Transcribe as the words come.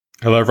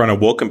Hello, everyone,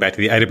 and welcome back to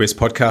the AWS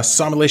podcast.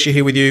 Simon Alicia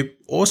here with you.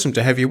 Awesome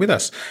to have you with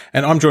us.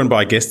 And I'm joined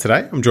by a guest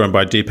today. I'm joined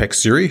by Deepak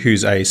Suri,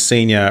 who's a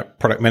senior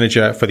product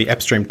manager for the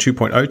AppStream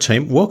 2.0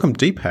 team. Welcome,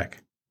 Deepak.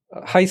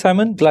 Hi,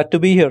 Simon. Glad to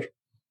be here.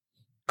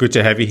 Good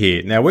to have you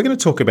here. Now, we're going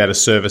to talk about a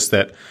service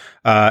that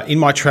in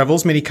my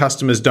travels, many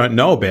customers don't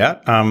know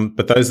about,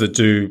 but those that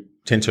do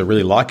tend to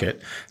really like it,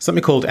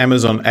 something called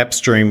Amazon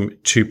AppStream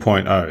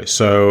 2.0.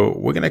 So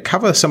we're going to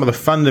cover some of the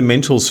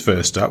fundamentals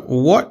first up.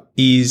 What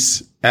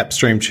is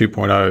AppStream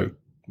 2.0?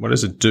 What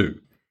does it do?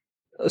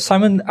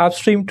 Simon,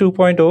 AppStream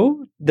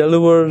 2.0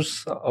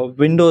 delivers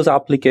Windows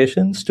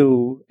applications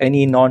to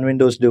any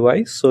non-Windows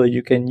device. So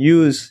you can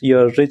use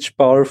your rich,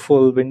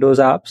 powerful Windows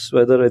apps,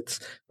 whether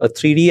it's a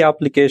 3D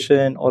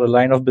application or a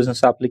line of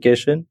business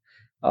application,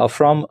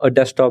 from a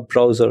desktop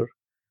browser.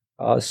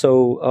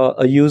 So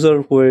a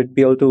user would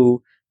be able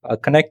to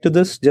connect to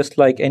this just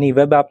like any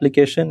web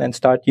application and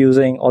start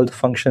using all the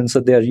functions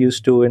that they are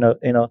used to in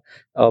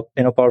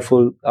a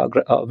powerful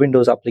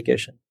Windows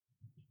application.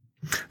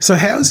 So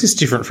how is this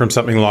different from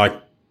something like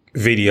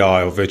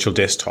VDI or virtual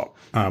desktop?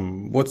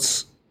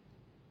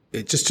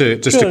 Just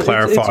to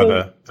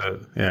clarify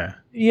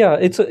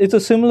it's a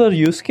similar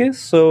use case.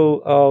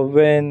 So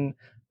when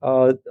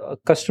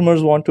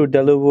customers want to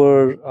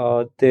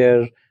deliver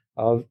their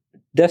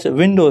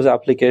Windows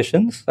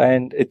applications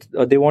and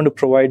they want to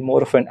provide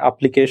more of an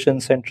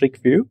application-centric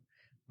view,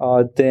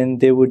 then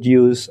they would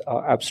use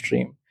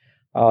AppStream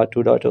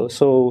 2.0.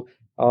 So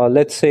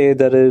let's say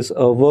there is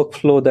a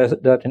workflow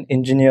that an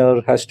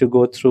engineer has to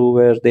go through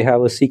where they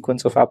have a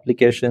sequence of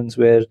applications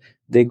where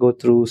they go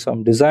through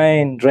some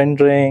design,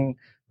 rendering,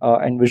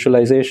 and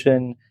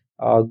visualization,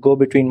 go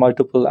between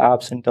multiple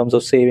apps in terms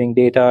of saving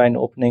data and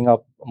opening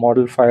up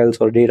model files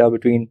or data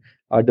between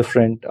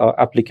different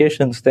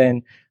applications.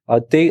 Then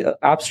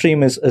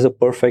AppStream is a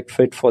perfect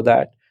fit for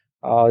that.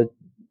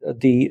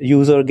 The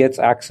user gets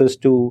access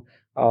to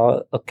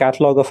a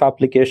catalog of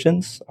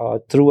applications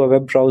through a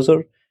web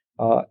browser.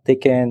 They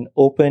can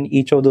open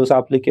each of those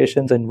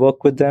applications and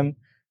work with them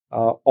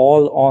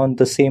all on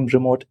the same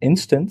remote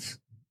instance,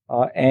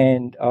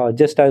 and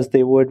just as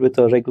they would with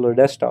a regular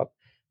desktop.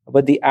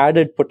 But the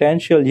added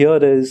potential here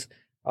is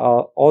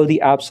all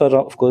the apps are,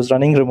 of course,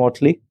 running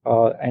remotely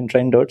and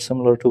rendered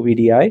similar to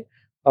VDI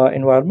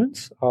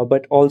environments,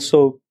 but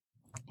also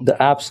the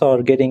apps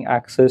are getting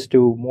access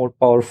to more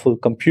powerful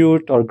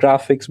compute or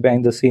graphics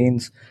behind the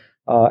scenes,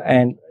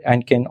 and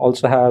can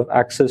also have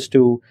access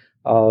to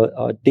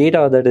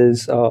data that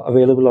is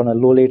available on a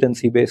low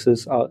latency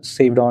basis,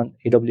 saved on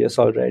AWS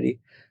already.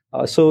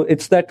 So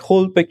it's that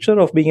whole picture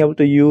of being able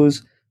to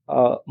use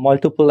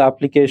multiple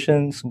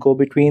applications, go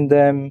between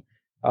them,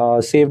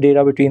 save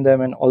data between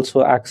them, and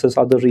also access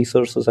other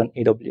resources on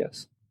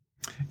AWS.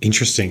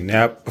 Interesting.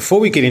 Now,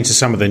 before we get into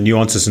some of the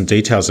nuances and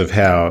details of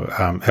how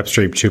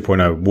AppStream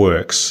 2.0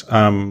 works,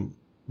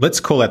 let's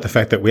call out the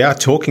fact that we are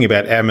talking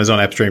about Amazon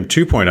AppStream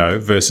 2.0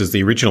 versus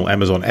the original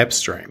Amazon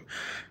AppStream.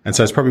 And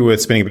so it's probably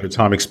worth spending a bit of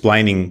time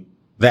explaining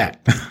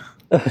that.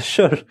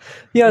 Sure.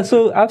 Yeah,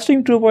 so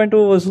AppStream 2.0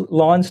 was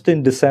launched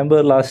in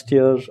December last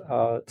year.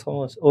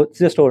 It's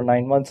just over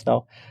 9 months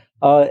now.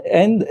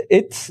 And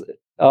it's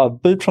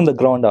built from the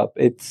ground up.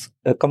 It's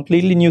a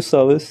completely new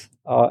service.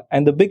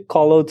 And the big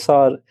callouts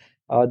are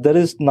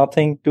there's no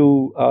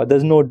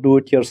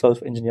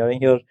do-it-yourself engineering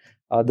here.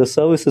 The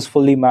service is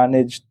fully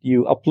managed.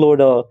 You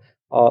upload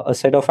a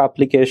set of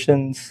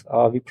applications.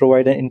 We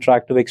provide an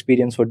interactive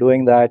experience for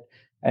doing that.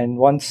 And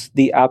once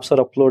the apps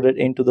are uploaded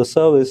into the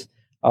service,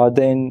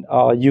 then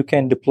you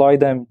can deploy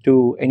them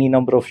to any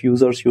number of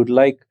users you'd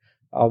like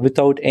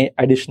without any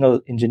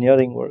additional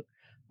engineering work.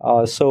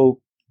 So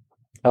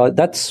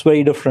that's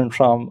very different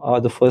from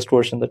the first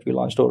version that we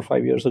launched over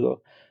 5 years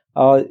ago.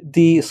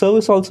 The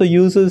service also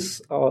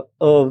uses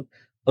a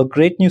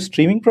great new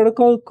streaming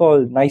protocol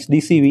called Nice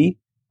DCV.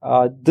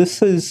 This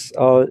has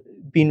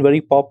been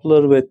very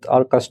popular with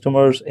our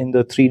customers in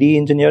the 3D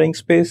engineering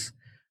space,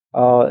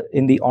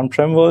 in the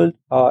on-prem world.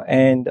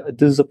 And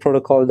this is a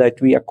protocol that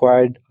we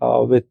acquired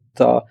with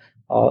a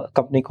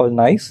company called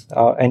Nice,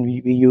 and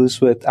we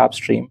use with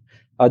AppStream.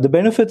 The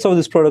benefits of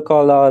this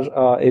protocol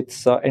are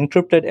it's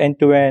encrypted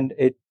end-to-end.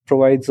 It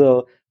provides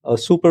a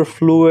super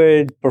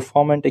fluid,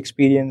 performant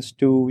experience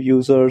to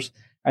users,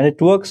 and it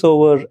works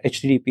over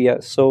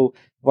HTTPS. So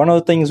one of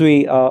the things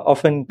we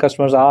often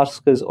customers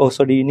ask is,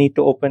 so do you need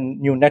to open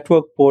new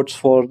network ports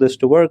for this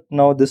to work?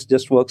 No, this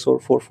just works over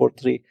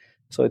 443.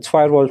 So it's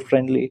firewall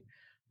friendly.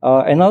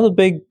 Another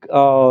big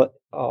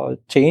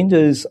change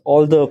is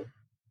all the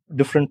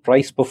different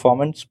price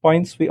performance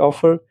points we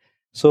offer.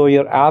 So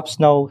your apps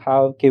now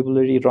have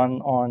capability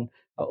run on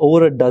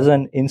over a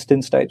dozen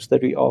instance types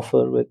that we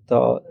offer with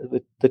the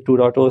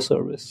 2.0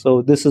 service.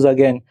 So this is,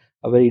 again,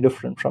 very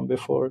different from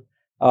before.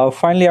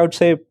 Finally, I would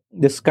say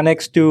this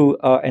connects to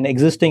an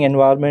existing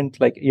environment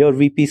like your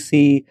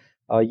VPC,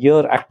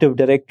 your Active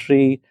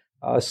Directory.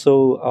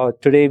 So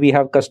today we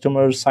have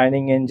customers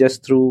signing in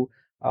just through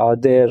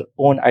their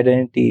own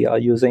identity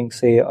using,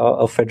 say,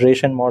 a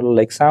federation model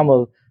like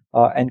SAML,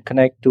 and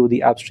connect to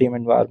the AppStream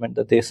environment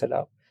that they set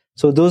up.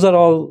 So those are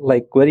all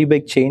like very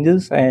big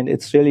changes, and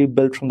it's really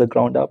built from the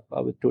ground up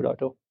with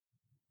 2.0.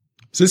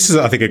 So this is,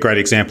 I think, a great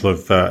example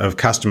of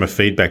customer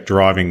feedback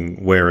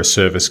driving where a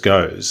service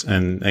goes,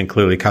 and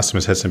clearly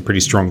customers have some pretty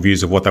strong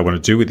views of what they want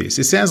to do with this.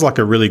 It sounds like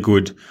a really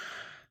good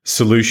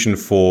solution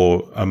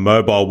for a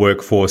mobile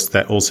workforce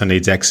that also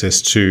needs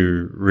access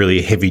to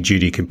really heavy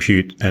duty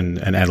compute and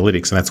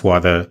analytics, and that's why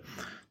the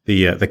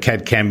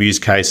CAD CAM use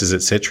cases,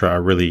 etc.,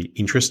 are really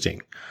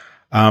interesting.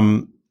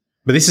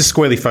 But this is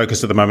squarely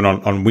focused at the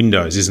moment on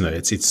Windows, isn't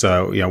it? It's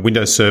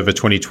Windows Server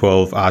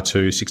 2012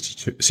 R2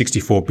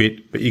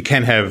 64-bit, but you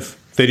can have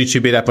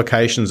 32-bit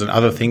applications and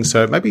other things.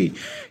 So maybe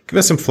give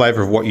us some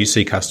flavor of what you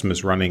see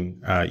customers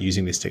running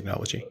using this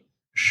technology.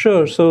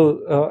 Sure.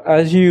 So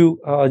as you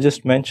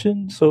just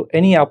mentioned, so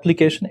any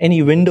application,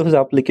 any Windows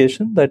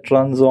application that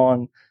runs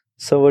on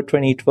Server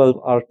 2012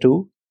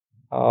 R2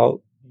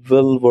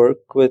 will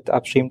work with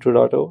AppStream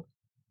 2.0.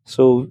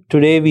 So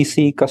today we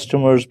see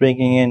customers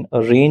bringing in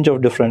a range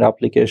of different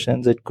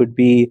applications. It could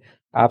be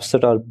apps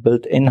that are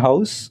built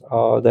in-house,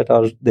 that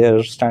are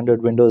their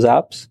standard Windows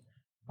apps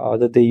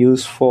that they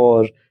use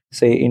for,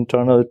 say,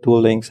 internal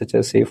tooling, such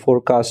as, say,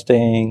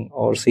 forecasting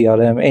or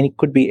CRM.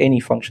 Could be any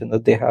function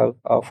that they have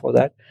for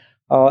that.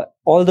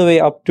 All the way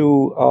up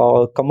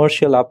to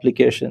commercial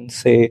applications,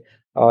 say,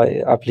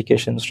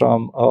 applications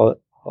from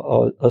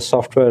a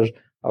software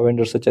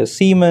vendor such as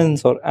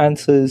Siemens or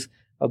Ansys,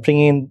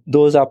 bringing in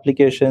those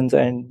applications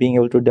and being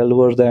able to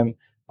deliver them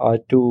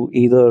to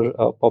either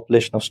a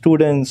population of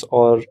students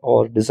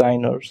or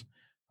designers.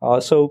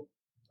 So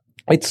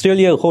it's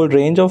really a whole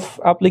range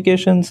of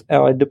applications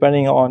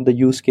depending on the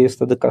use case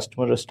that the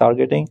customer is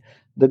targeting.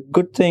 The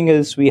good thing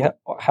is we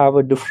have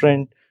a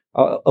different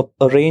a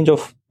range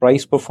of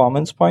price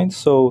performance points.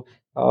 So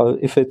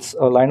if it's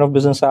a line of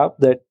business app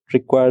that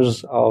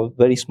requires a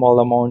very small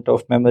amount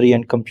of memory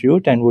and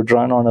compute and would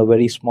run on a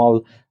very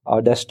small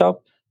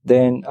desktop,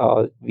 then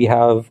we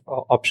have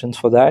options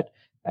for that.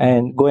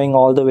 And going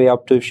all the way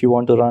up to if you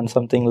want to run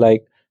something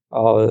like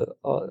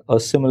a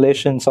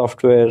simulation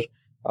software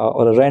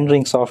or a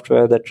rendering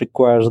software that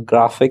requires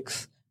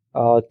graphics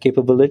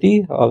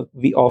capability,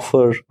 we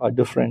offer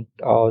different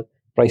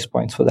price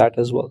points for that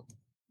as well.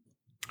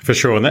 For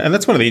sure. And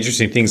that's one of the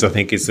interesting things, I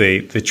think, is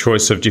the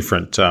choice of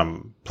different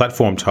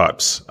platform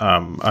types.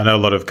 I know a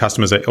lot of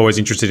customers are always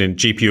interested in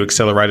GPU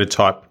accelerated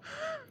type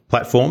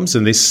platforms,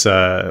 and this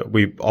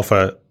we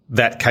offer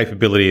that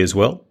capability as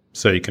well.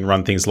 So you can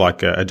run things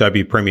like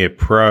Adobe Premiere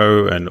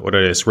Pro and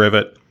Autodesk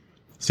Revit,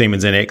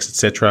 Siemens NX,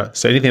 etc.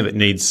 So anything that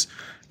needs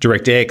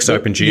DirectX,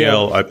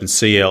 OpenGL,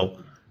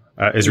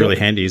 OpenCL is really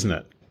handy, isn't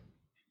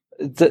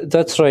it?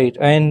 That's right.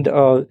 And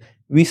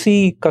we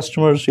see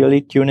customers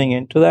really tuning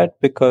into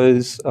that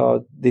because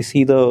they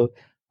see the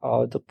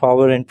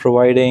power in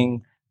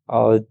providing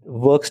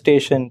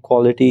workstation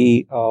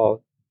quality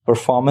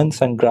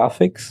performance and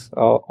graphics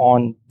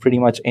on pretty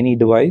much any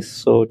device.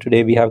 So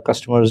today we have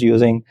customers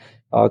using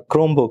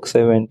Chromebooks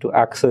even to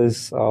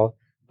access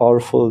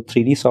powerful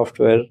 3D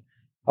software.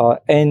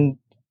 And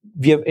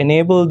we have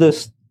enabled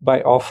this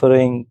by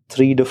offering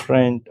 3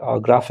 different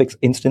graphics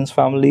instance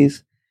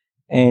families.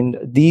 And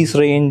these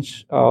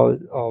range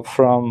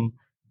from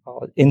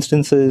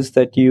instances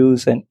that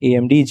use an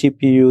AMD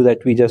GPU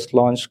that we just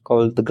launched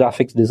called the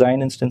Graphics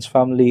Design Instance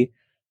Family,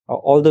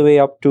 all the way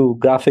up to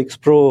Graphics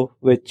Pro,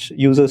 which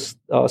uses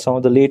some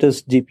of the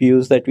latest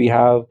GPUs that we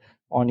have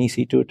on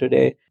EC2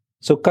 today.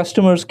 So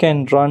customers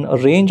can run a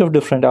range of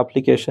different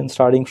applications,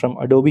 starting from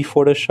Adobe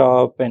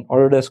Photoshop and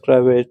Autodesk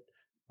Revit,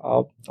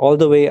 all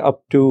the way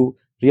up to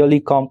really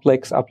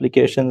complex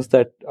applications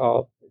that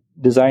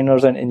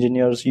designers and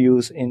engineers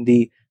use in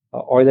the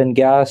oil and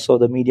gas or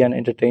the media and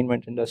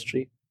entertainment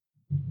industry.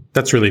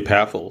 That's really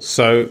powerful.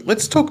 So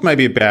let's talk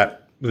maybe about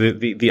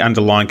the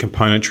underlying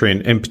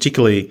componentry and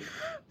particularly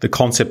the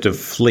concept of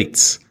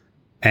fleets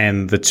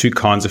and the 2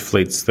 kinds of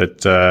fleets that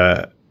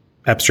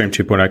AppStream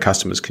 2.0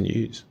 customers can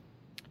use.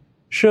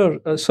 Sure.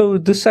 So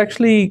this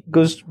actually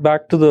goes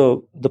back to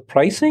the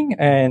pricing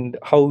and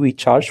how we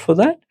charge for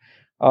that,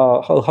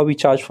 how we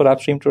charge for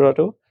AppStream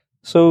 2.0.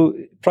 So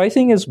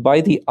pricing is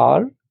by the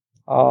hour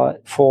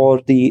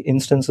for the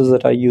instances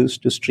that are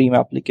used to stream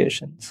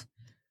applications.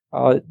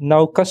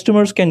 Now,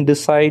 customers can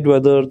decide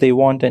whether they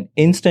want an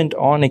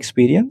instant-on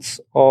experience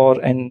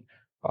or an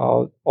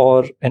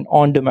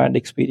on-demand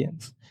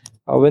experience.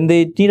 When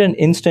they need an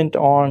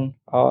instant-on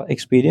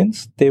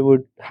experience, they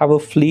would have a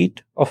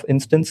fleet of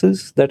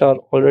instances that are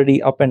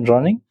already up and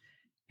running.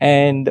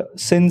 And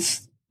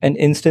since an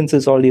instance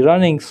is already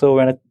running, so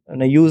when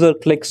a user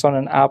clicks on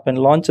an app and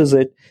launches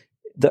it,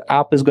 the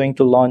app is going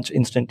to launch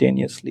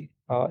instantaneously.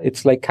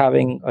 It's like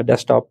having a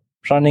desktop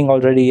running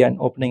already and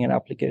opening an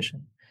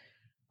application.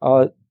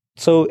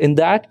 So in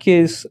that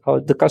case,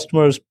 the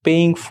customer is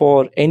paying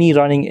for any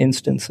running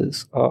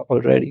instances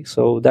already.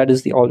 So that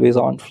is the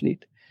always-on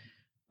fleet.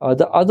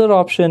 The other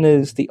option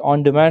is the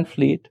on-demand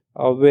fleet,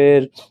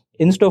 where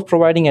instead of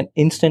providing an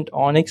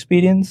instant-on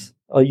experience,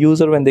 a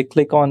user, when they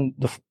click on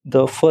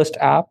the first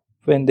app,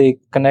 when they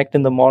connect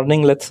in the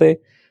morning, let's say,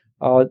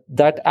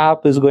 that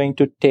app is going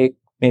to take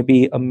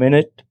maybe a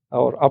minute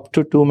or up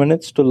to 2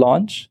 minutes to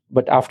launch.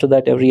 But after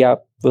that, every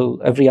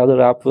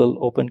other app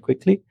will open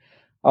quickly.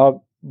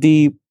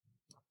 The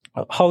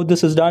How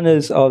this is done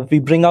is we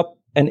bring up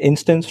an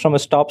instance from a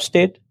stop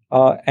state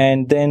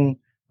and then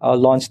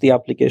launch the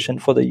application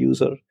for the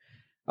user.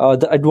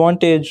 The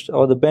advantage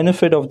or the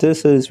benefit of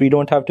this is we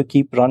don't have to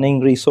keep running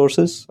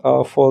resources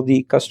for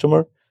the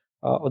customer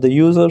or the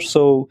user.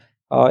 So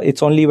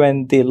it's only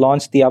when they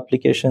launch the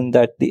application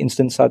that the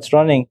instance starts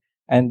running,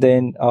 and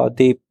then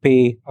they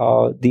pay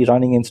the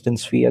running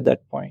instance fee at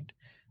that point.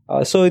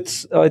 So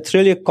it's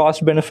really a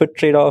cost benefit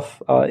trade-off.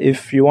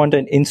 If you want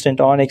an instant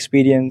on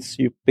experience,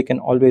 you pick an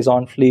always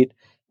on fleet.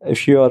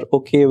 If you are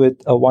okay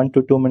with a 1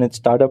 to 2 minute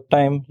startup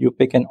time, you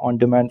pick an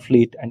on-demand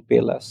fleet and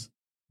pay less.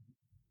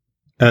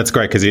 That's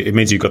great because it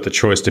means you've got the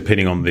choice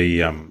depending on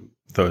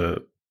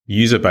the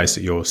user base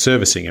that you're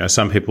servicing. You know,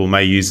 some people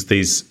may use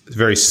these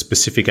very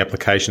specific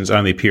applications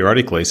only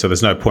periodically, so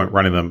there's no point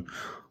running them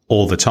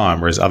all the time,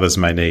 whereas others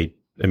may need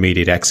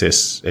immediate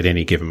access at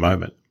any given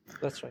moment.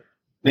 That's right.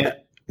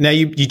 Now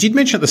you did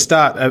mention at the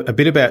start a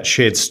bit about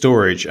shared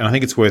storage, and I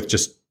think it's worth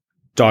just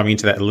diving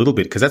into that a little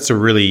bit because that's a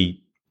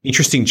really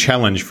interesting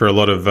challenge for a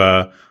lot of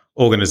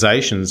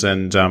organizations,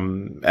 and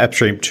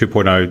AppStream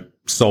 2.0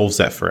 solves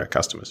that for our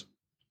customers.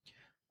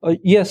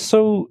 Yes.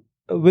 So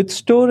with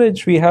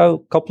storage, we have a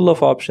couple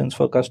of options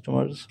for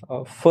customers.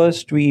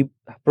 First, we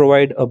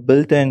provide a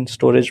built-in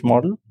storage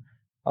model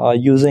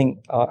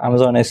using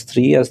Amazon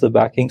S3 as the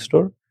backing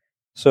store.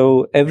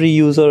 So every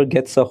user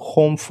gets a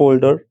home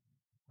folder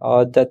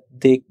that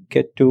they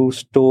get to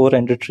store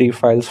and retrieve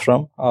files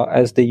from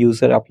as they use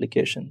their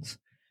applications.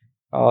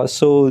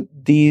 So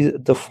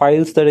the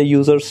files that a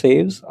user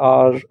saves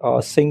are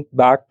synced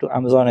back to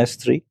Amazon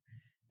S3,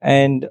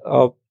 and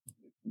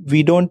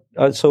we don't.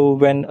 So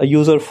when a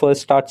user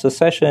first starts a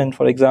session,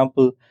 for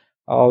example,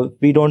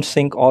 we don't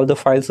sync all the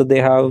files that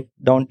they have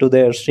down to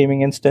their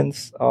streaming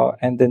instance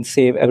and then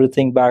save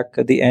everything back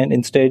at the end.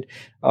 Instead,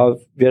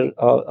 we're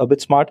a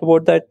bit smart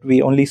about that.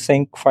 We only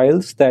sync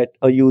files that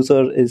a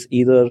user is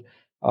either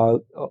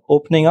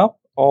opening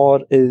up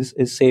or is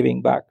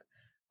saving back.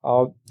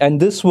 And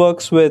this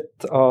works with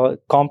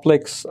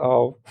complex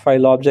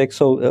file objects.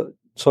 So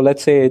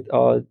let's say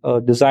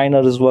a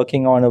designer is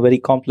working on a very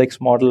complex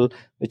model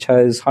which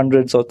has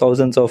hundreds or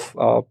thousands of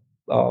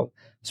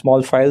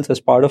small files as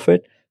part of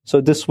it. So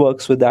this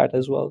works with that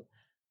as well.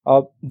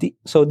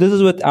 So this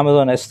is with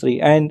Amazon S3.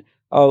 And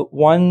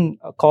one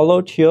call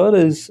out here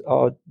is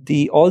all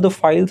the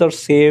files are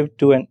saved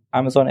to an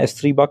Amazon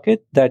S3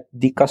 bucket that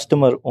the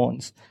customer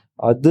owns.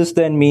 This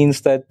then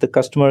means that the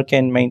customer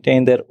can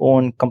maintain their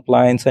own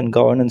compliance and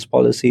governance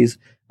policies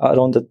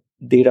around the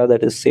data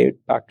that is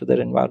saved back to their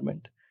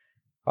environment.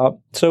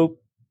 So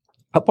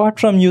apart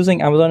from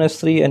using Amazon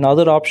S3,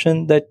 another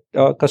option that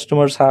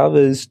customers have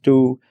is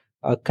to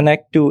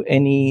connect to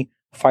any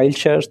file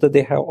shares that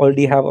they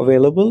already have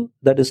available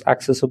that is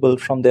accessible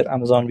from their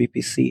Amazon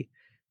VPC.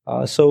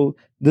 So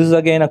this is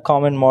again a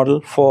common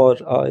model for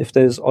if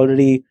there's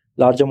already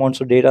large amounts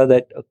of data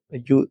that a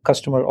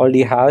customer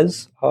already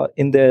has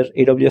in their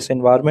AWS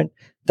environment,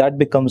 that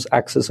becomes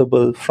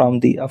accessible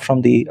from the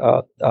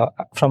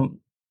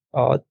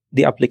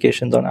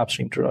applications on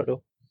AppStream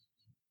 2.0.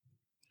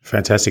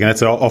 Fantastic. And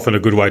that's often a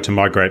good way to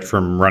migrate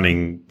from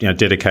running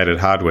dedicated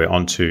hardware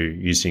onto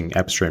using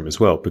AppStream as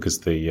well, because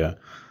the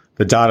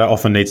data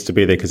often needs to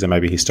be there because there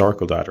may be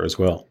historical data as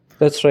well.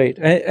 That's right.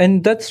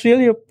 And that's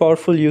really a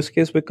powerful use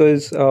case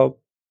because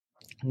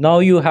now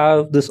you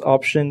have this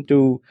option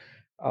to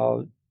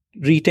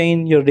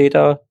retain your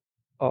data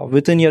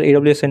within your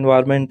AWS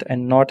environment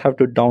and not have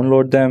to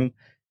download them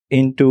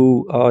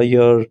into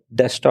your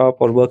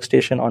desktop or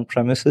workstation on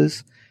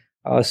premises.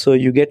 So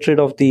you get rid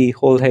of the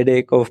whole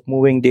headache of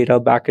moving data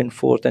back and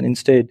forth and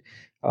instead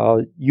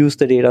use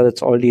the data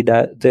that's already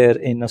there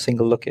in a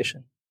single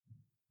location.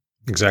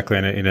 Exactly,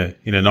 and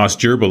in a nice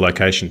durable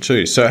location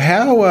too. So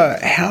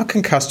how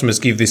can customers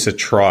give this a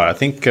try? I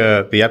think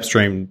the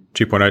AppStream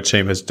 2.0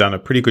 team has done a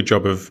pretty good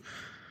job of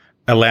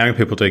allowing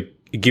people to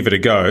give it a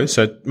go.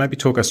 So maybe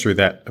talk us through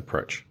that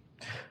approach.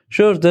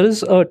 Sure, there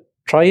is a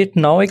try it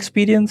now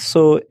experience.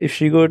 So if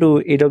you go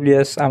to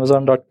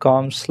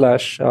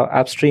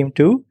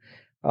awsamazon.com/appstream2,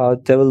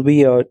 there will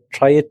be a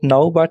try it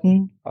now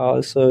button.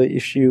 So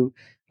if you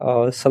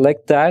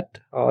select that,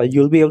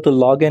 you'll be able to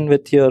log in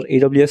with your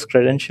AWS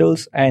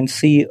credentials and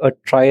see a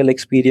trial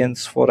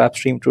experience for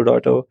AppStream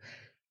 2.0.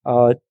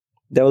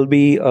 There will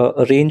be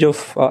a range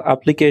of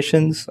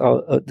applications.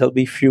 There'll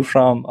be few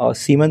from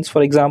Siemens,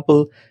 for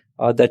example,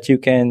 that you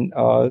can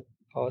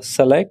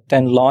select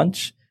and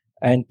launch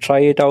and try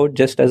it out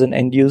just as an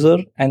end user,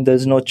 and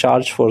there's no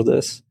charge for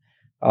this.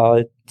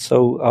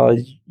 So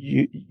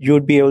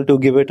you'd be able to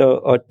give it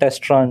a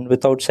test run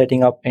without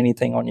setting up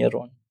anything on your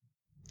own.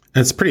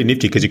 And it's pretty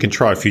nifty because you can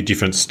try a few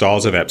different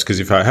styles of apps. Because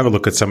if I have a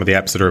look at some of the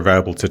apps that are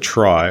available to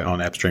try on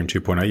AppStream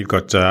 2.0, you've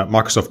got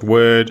Microsoft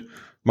Word,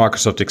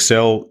 Microsoft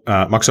Excel,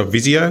 Microsoft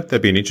Visio.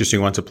 That'd be an interesting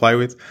one to play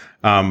with.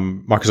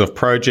 Microsoft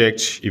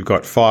Project. You've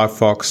got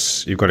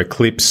Firefox. You've got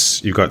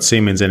Eclipse. You've got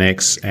Siemens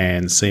NX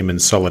and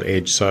Siemens Solid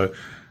Edge. So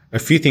a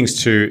few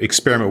things to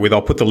experiment with.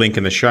 I'll put the link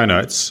in the show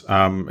notes.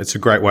 It's a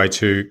great way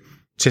to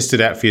test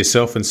it out for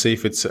yourself and see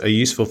if it's a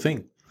useful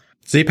thing.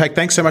 Deepak,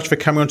 thanks so much for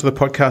coming onto the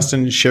podcast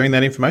and sharing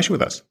that information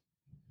with us.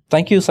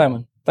 Thank you,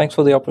 Simon. Thanks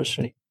for the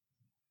opportunity.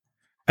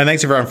 And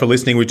thanks everyone for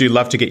listening. We do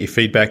love to get your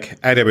feedback.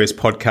 AWS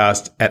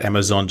podcast at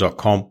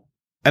amazon.com.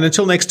 And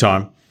until next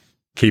time,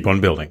 keep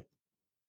on building.